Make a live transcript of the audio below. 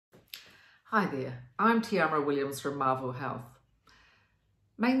Hi there, I'm Tiara Williams from Marvel Health.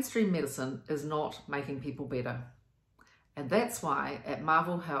 Mainstream medicine is not making people better. And that's why at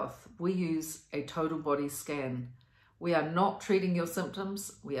Marvel Health, we use a total body scan. We are not treating your symptoms,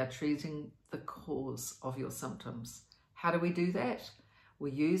 we are treating the cause of your symptoms. How do we do that?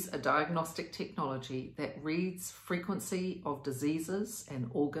 We use a diagnostic technology that reads frequency of diseases and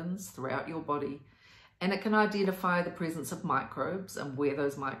organs throughout your body, and it can identify the presence of microbes and where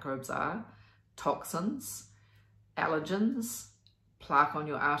those microbes are, toxins, allergens, plaque on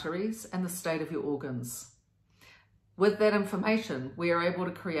your arteries, and the state of your organs. With that information, we are able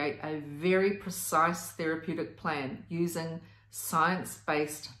to create a very precise therapeutic plan using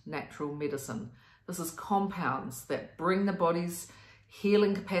science-based natural medicine. This is compounds that bring the body's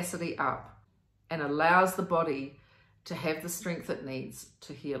healing capacity up and allows the body to have the strength it needs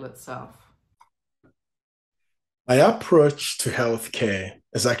to heal itself. My approach to healthcare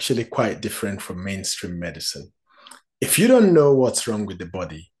is actually quite different from mainstream medicine. If you don't know what's wrong with the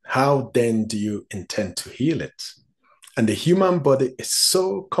body, how then do you intend to heal it? And the human body is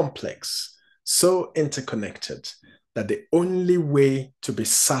so complex, so interconnected, that the only way to be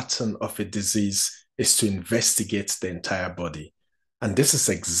certain of a disease is to investigate the entire body. And this is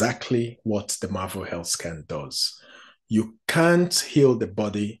exactly what the Marvel Health Scan does. You can't heal the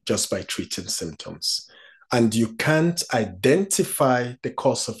body just by treating symptoms. And you can't identify the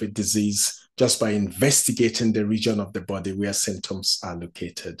cause of a disease just by investigating the region of the body where symptoms are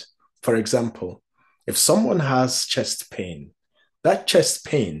located. For example, if someone has chest pain, that chest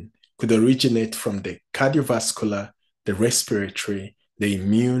pain could originate from the cardiovascular, the respiratory, the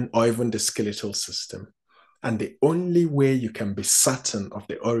immune, or even the skeletal system. And the only way you can be certain of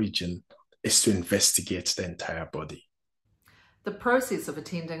the origin is to investigate the entire body. The process of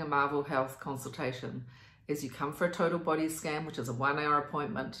attending a Marvel Health consultation is you come for a total body scan, which is a 1-hour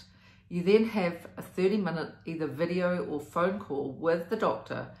appointment. You then have a 30-minute either video or phone call with the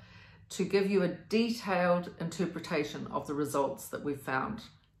doctor to give you a detailed interpretation of the results that we've found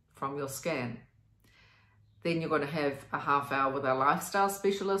from your scan. Then you're going to have a half-hour with our lifestyle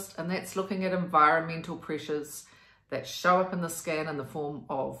specialist, and that's looking at environmental pressures that show up in the scan in the form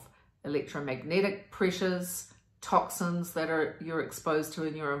of electromagnetic pressures, toxins that you're exposed to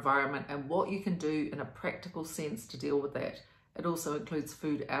in your environment, and what you can do in a practical sense to deal with that. It also includes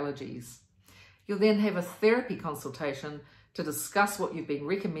food allergies. You'll then have a therapy consultation to discuss what you've been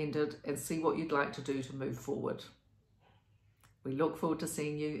recommended and see what you'd like to do to move forward. We look forward to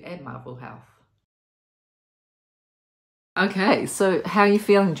seeing you at Marvel Health. Okay, so how are you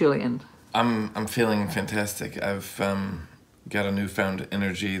feeling, Julian? I'm feeling fantastic. I've got a newfound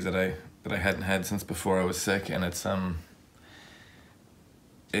energy that I hadn't had since before I was sick, and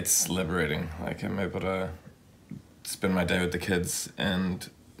it's liberating. Like, I'm able to spend my day with the kids and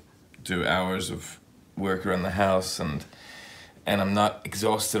do hours of work around the house, and I'm not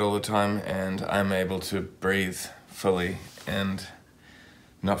exhausted all the time, and I'm able to breathe fully and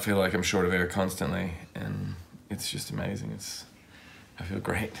not feel like I'm short of air constantly, and it's just amazing. I feel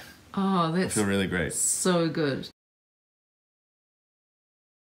great. Oh, that's I feel really great. So good.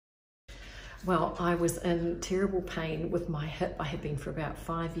 Well, I was in terrible pain with my hip. I had been for about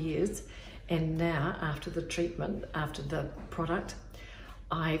 5 years, and now after the treatment, after the product,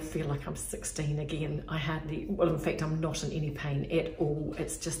 I feel like I'm 16 again. In fact, I'm not in any pain at all.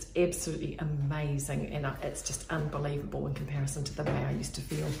 It's just absolutely amazing, and it's just unbelievable in comparison to the way I used to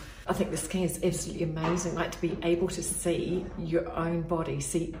feel. I think the scan is absolutely amazing, like to be able to see your own body,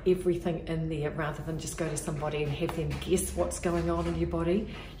 see everything in there, rather than just go to somebody and have them guess what's going on in your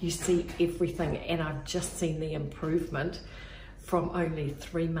body. You see everything, and I've just seen the improvement from only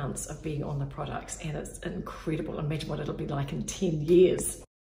 3 months of being on the products, and it's incredible. Imagine what it'll be like in 10 years.